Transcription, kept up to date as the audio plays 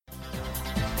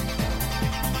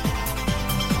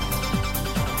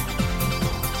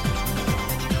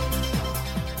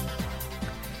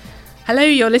Hello,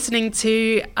 you're listening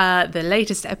to the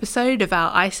latest episode of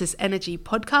our ICIS Energy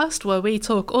podcast, where we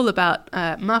talk all about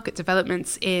market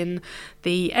developments in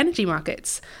the energy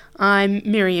markets. I'm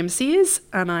Miriam Sears,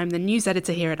 and I'm the news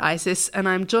editor here at ICIS, and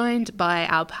I'm joined by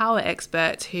our power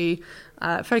expert who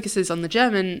focuses on the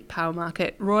German power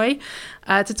market, Roy,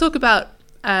 to talk about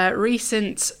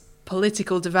recent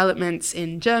political developments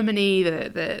in Germany,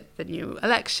 the new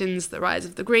elections, the rise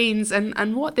of the Greens,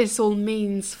 and what this all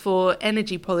means for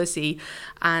energy policy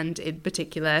and, in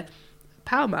particular,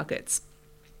 power markets.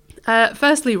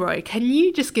 Firstly, Roy, can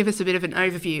you just give us a bit of an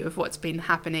overview of what's been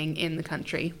happening in the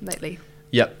country lately?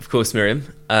 Yep, of course,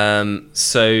 Miriam.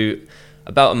 So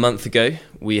about a month ago,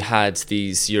 we had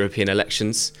these European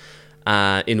elections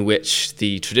in which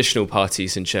the traditional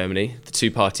parties in Germany, the two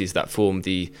parties that form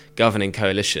the governing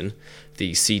coalition,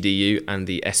 the CDU and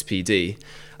the SPD,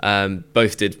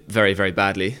 both did very, very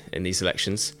badly in these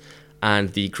elections,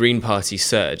 and the Green Party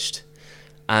surged.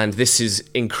 And this is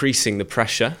increasing the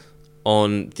pressure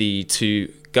on the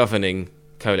two governing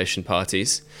coalition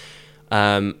parties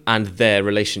and their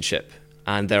relationship.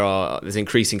 And there's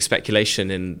increasing speculation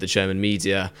in the German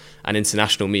media and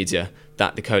international media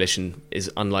that the coalition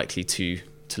is unlikely to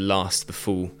last the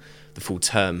full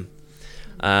term.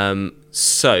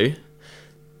 So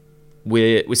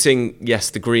we're seeing, yes,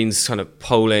 the Greens kind of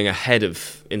polling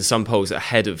in some polls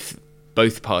ahead of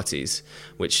both parties,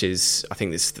 which is, I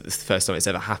think, this is the first time it's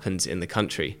ever happened in the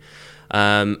country.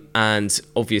 And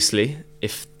obviously,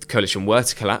 if the coalition were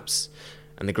to collapse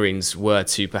and the Greens were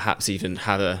to perhaps even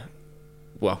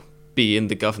be in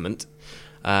the government,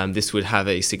 this would have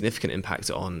a significant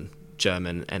impact on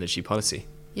German energy policy.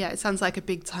 Yeah, it sounds like a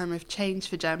big time of change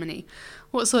for Germany.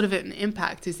 What sort of an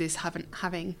impact is this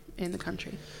having in the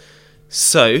country?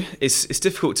 So it's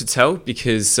difficult to tell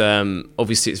because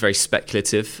obviously it's very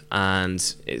speculative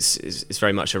and it's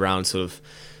very much around sort of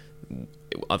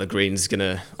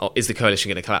is the coalition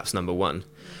going to collapse, number one.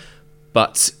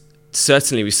 But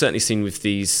we've certainly seen with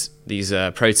these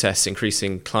protests,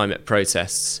 increasing climate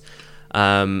protests,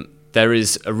 there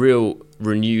is a real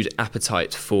renewed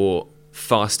appetite for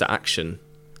faster action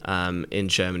in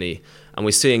Germany. And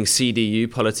we're seeing CDU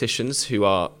politicians who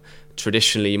are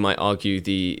traditionally, you might argue,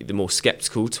 the more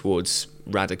sceptical towards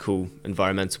radical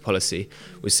environmental policy.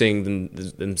 We're seeing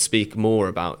them speak more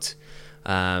about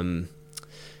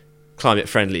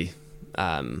climate-friendly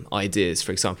ideas.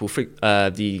 For example,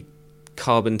 the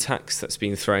carbon tax that's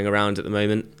being thrown around at the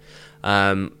moment,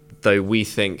 though we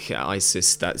think at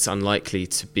ICIS that's unlikely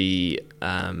to be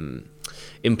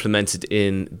implemented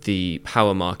in the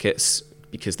power markets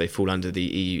because they fall under the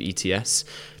EU ETS,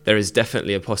 there is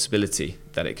definitely a possibility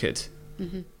that it could.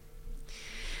 Mm-hmm.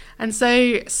 And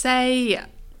so, say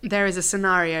there is a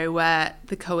scenario where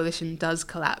the coalition does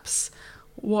collapse,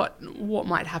 what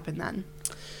might happen then?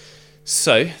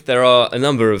 So, there are a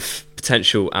number of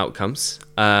potential outcomes.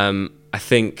 I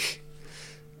think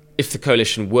if the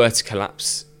coalition were to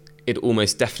collapse, it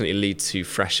almost definitely lead to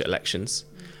fresh elections,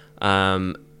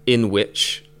 in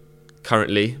which,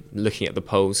 currently, looking at the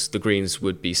polls, the Greens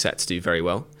would be set to do very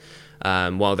well,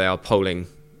 while they are polling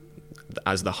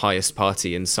as the highest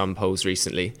party in some polls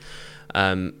recently.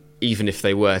 Even if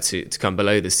they were to come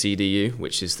below the CDU,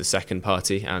 which is the second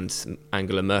party, and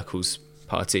Angela Merkel's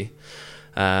party,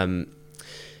 even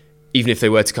if they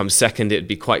were to come second, it would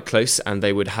be quite close, and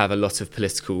they would have a lot of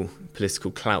political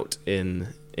clout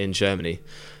in Germany.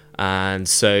 And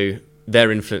so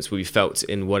their influence will be felt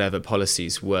in whatever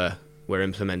policies were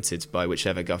implemented by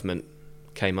whichever government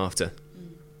came after.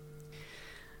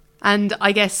 And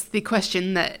I guess the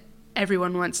question that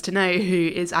everyone wants to know who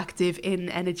is active in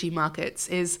energy markets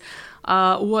is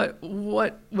what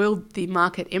will the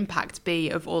market impact be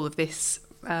of all of this,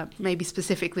 maybe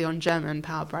specifically on German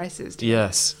power prices?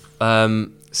 Yes.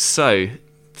 So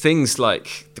things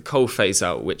like the coal phase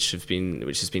out, which has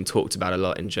been talked about a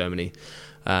lot in Germany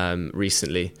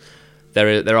recently.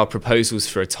 There are proposals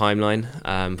for a timeline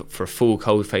for a full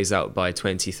coal phase out by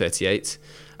 2038,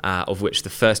 of which the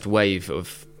first wave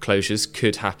of closures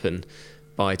could happen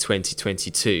by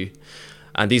 2022.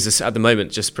 And these are at the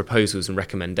moment just proposals and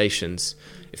recommendations.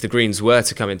 If the Greens were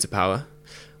to come into power,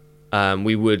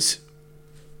 we would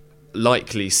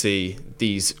likely see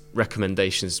these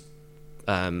recommendations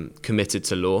committed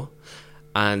to law.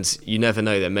 And you never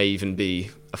know, there may even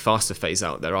be a faster phase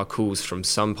out. There are calls from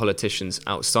some politicians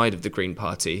outside of the Green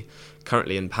Party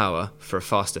currently in power for a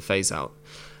faster phase out.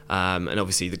 And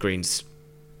obviously the Greens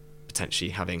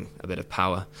potentially having a bit of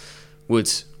power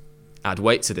would add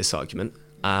weight to this argument.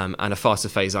 And a faster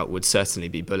phase out would certainly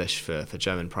be bullish for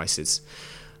German prices,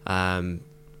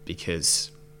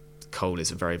 because coal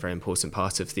is a very, very important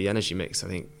part of the energy mix. I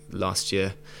think last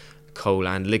year coal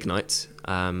and lignite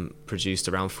produced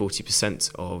around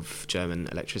 40% of German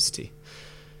electricity.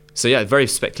 So yeah, very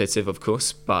speculative, of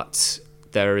course, but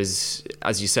there is,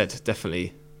 as you said,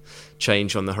 definitely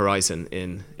change on the horizon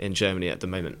in Germany at the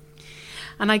moment.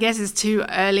 And I guess it's too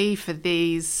early for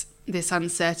this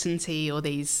uncertainty or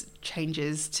these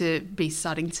changes to be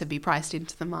starting to be priced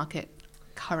into the market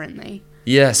currently.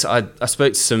 Yes, I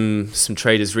spoke to some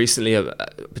traders recently,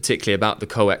 particularly about the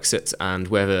coal exit and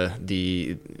whether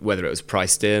it was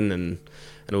priced in and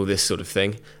all this sort of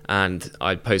thing. And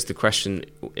I posed the question,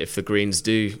 if the Greens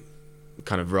do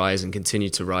kind of rise and continue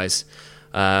to rise,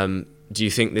 do you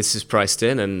think this is priced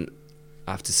in? And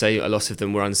I have to say, a lot of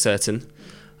them were uncertain.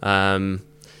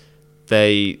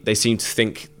 They seem to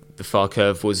think the FAR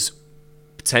curve was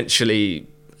potentially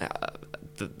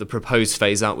the proposed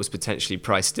phase out was potentially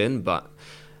priced in, but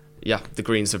yeah, the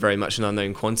Greens are very much an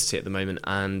unknown quantity at the moment,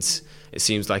 and it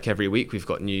seems like every week we've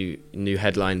got new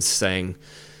headlines saying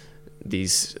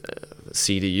these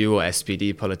CDU or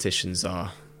SPD politicians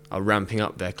are ramping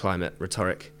up their climate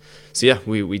rhetoric. So yeah,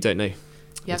 we don't know. Yep.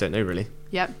 We don't know really.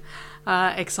 Yep.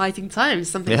 Exciting times,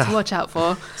 something to watch out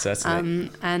for. Certainly.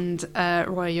 And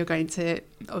Roy, you're going to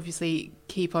obviously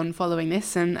keep on following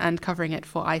this and covering it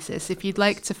for ICIS. If you'd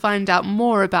like to find out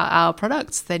more about our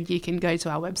products, then you can go to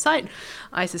our website,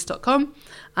 icis.com.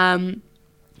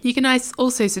 You can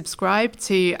also subscribe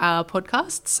to our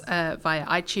podcasts via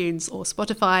iTunes or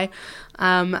Spotify,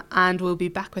 and we'll be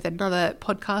back with another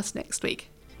podcast next week.